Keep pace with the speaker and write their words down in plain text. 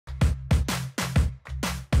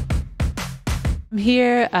I'm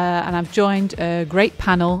here and I've joined a great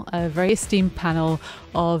panel, a very esteemed panel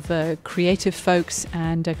of creative folks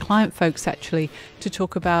and client folks actually, to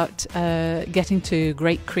talk about getting to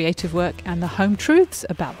great creative work and the home truths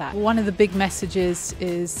about that. One of the big messages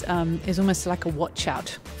is almost like a watch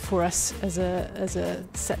out for us as a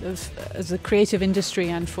creative industry,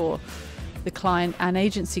 and for the client and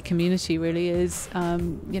agency community really is,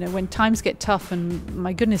 when times get tough, and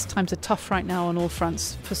my goodness, times are tough right now on all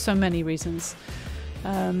fronts for so many reasons.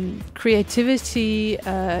 Creativity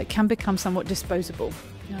can become somewhat disposable.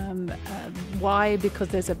 Why? Because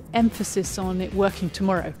there's an emphasis on it working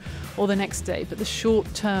tomorrow or the next day, but the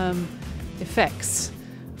short-term effects,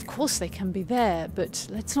 of course they can be there, but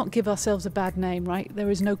let's not give ourselves a bad name, right? There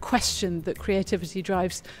is no question that creativity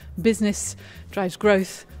drives business, drives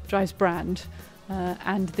growth, drives brand,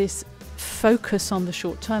 and this focus on the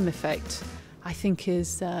short-term effect, I think,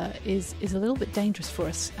 is a little bit dangerous for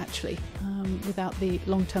us actually, without the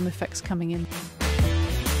long-term effects coming in.